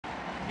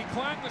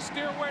climbed the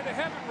stairway to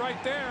heaven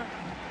right there.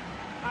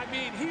 I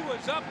mean, he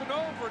was up and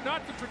over,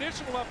 not the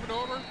traditional up and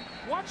over.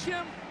 Watch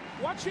him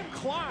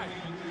climb.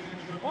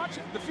 Watch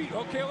it, the feet.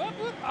 Okay,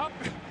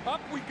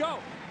 up we go.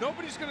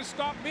 Nobody's going to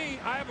stop me.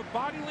 I have a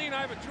body lean.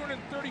 I have a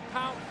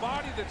 230-pound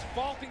body that's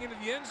vaulting into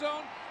the end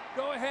zone.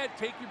 Go ahead,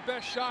 take your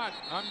best shot.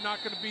 I'm not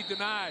going to be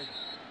denied.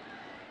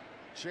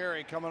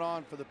 Cherry coming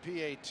on for the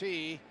PAT.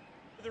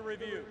 The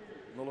review.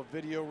 A little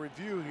video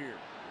review here.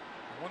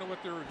 I wonder what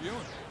they're reviewing.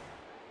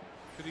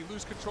 Did he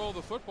lose control of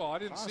the football? I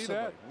didn't see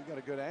that. We got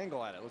a good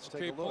angle at it. Let's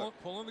take a look.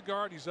 Pulling the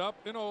guard. He's up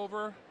and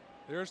over.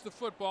 There's the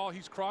football.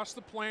 He's crossed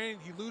the plane.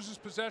 He loses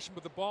possession,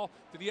 but the ball,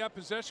 did he have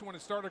possession when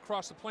it started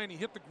across the plane? He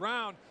hit the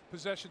ground.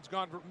 Possession's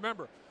gone. But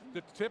remember,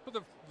 the tip of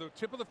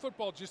the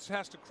football just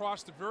has to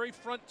cross the very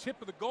front tip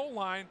of the goal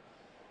line.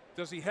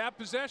 Does he have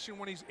possession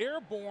when he's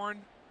airborne?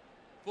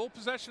 Full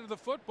possession of the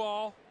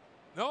football.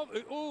 No.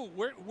 Ooh,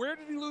 where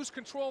did he lose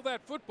control of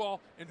that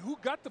football? And who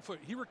got the foot?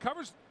 He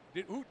recovers.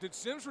 Did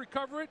Sims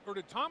recover it or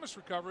did Thomas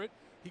recover it?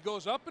 He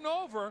goes up and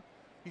over.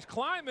 He's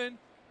climbing.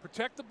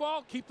 Protect the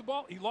ball, keep the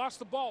ball. He lost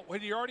the ball.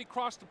 Had he already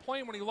crossed the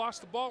plane when he lost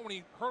the ball, when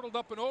he hurdled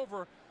up and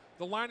over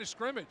the line of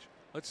scrimmage?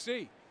 Let's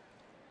see.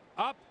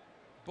 Up,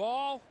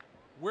 ball.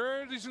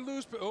 Where does he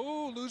lose?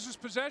 Oh, loses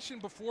possession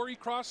before he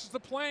crosses the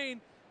plane.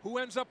 Who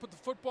ends up with the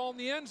football in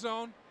the end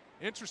zone?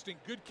 Interesting.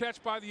 Good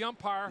catch by the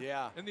umpire.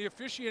 Yeah. And the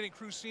officiating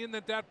crew seeing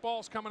that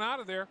ball's coming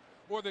out of there.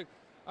 Or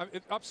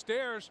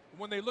upstairs,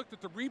 when they looked at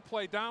the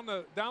replay down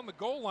the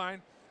goal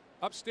line,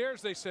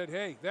 upstairs they said,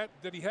 hey,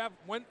 did he have,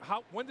 when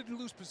did he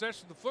lose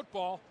possession of the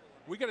football?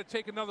 We got to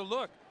take another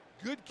look.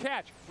 Good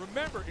catch.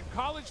 Remember, in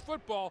college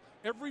football,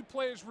 every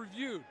play is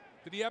reviewed.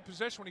 Did he have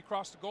possession when he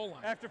crossed the goal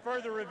line? After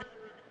further review.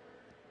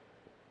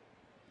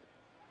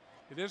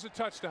 It is a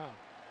touchdown.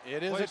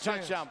 It is a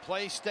touchdown.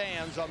 Play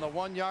stands on the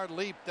 1-yard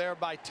leap there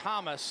by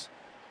Thomas.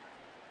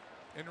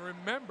 And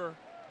remember,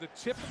 the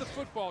tip of the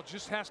football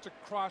just has to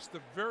cross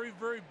the very,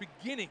 very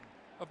beginning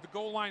of the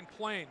goal line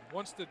plane.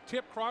 Once the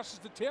tip crosses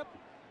the tip,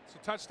 it's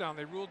a touchdown.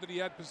 They ruled that he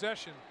had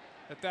possession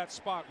at that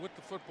spot with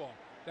the football.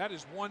 That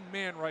is one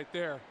man right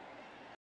there.